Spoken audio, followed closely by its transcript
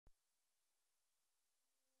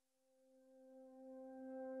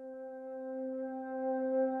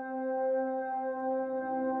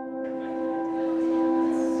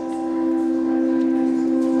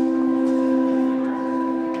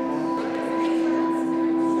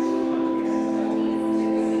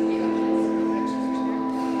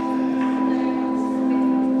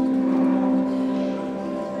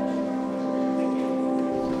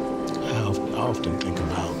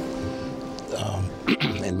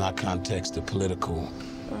my context, the political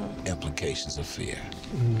implications of fear,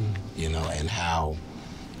 you know, and how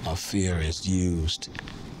fear is used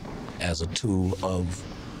as a tool of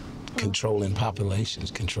controlling populations,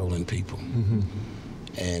 controlling people.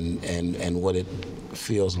 And what it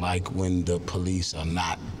feels like when the police are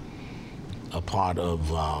not a part of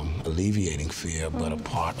alleviating fear, but a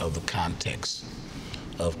part of the context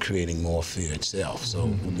of creating more fear itself. So,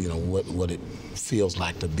 you know, what it feels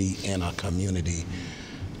like to be in a community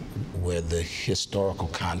where the historical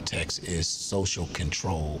context is social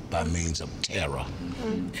control by means of terror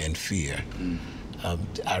and fear.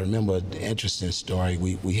 I remember an interesting story.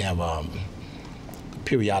 We have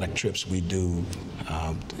periodic trips we do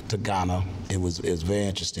to Ghana. It was very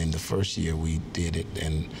interesting. The first year we did it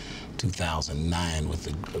in 2009 with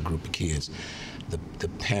a group of kids. The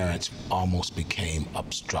parents almost became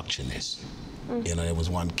obstructionists. You know, there was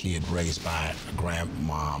one kid raised by a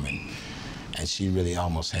grandmom, and she really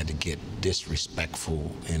almost had to get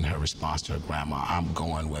disrespectful in her response to her grandma. I'm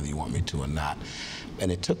going whether you want me to or not.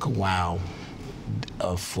 And it took a while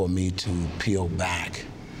for me to peel back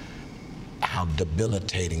how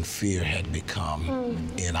debilitating fear had become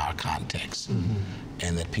in our context,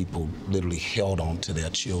 and that people literally held on to their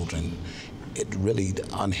children, it really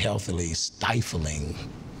unhealthily stifling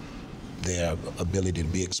their ability to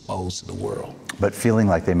be exposed to the world. But feeling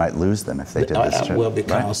like they might lose them if they did this trip. Well,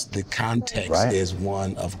 because the context is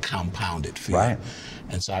one of compounded fear. Right.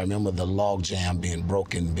 And so I remember the log jam being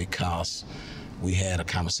broken because we had a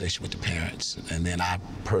conversation with the parents, and then I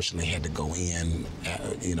personally had to go in,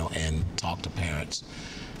 you know, and talk to parents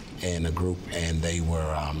in a group, and they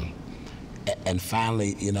were, and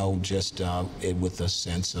finally, you know, just with a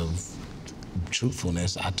sense of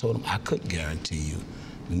truthfulness, I told them I couldn't guarantee you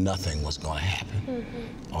nothing was going to happen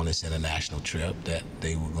on this international trip, that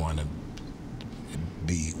they were going to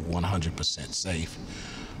be 100% safe.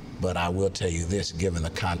 But I will tell you this, given the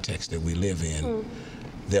context that we live in,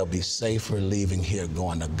 they'll be safer leaving here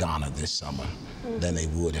going to Ghana this summer than they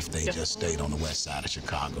would if they just stayed on the west side of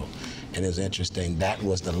Chicago. And it was interesting, that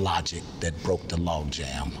was the logic that broke the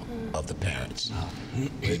logjam of the parents.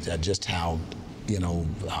 Just how, you know,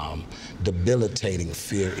 debilitating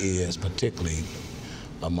fear is, particularly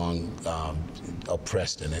among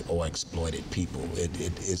oppressed or exploited people.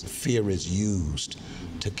 Fear is used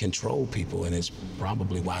to control people, and it's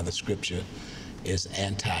probably why the scripture is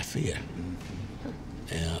anti-fear.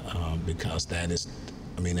 Because that is,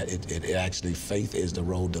 I mean, it actually, faith is the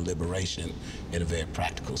road to liberation in a very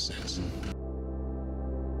practical sense.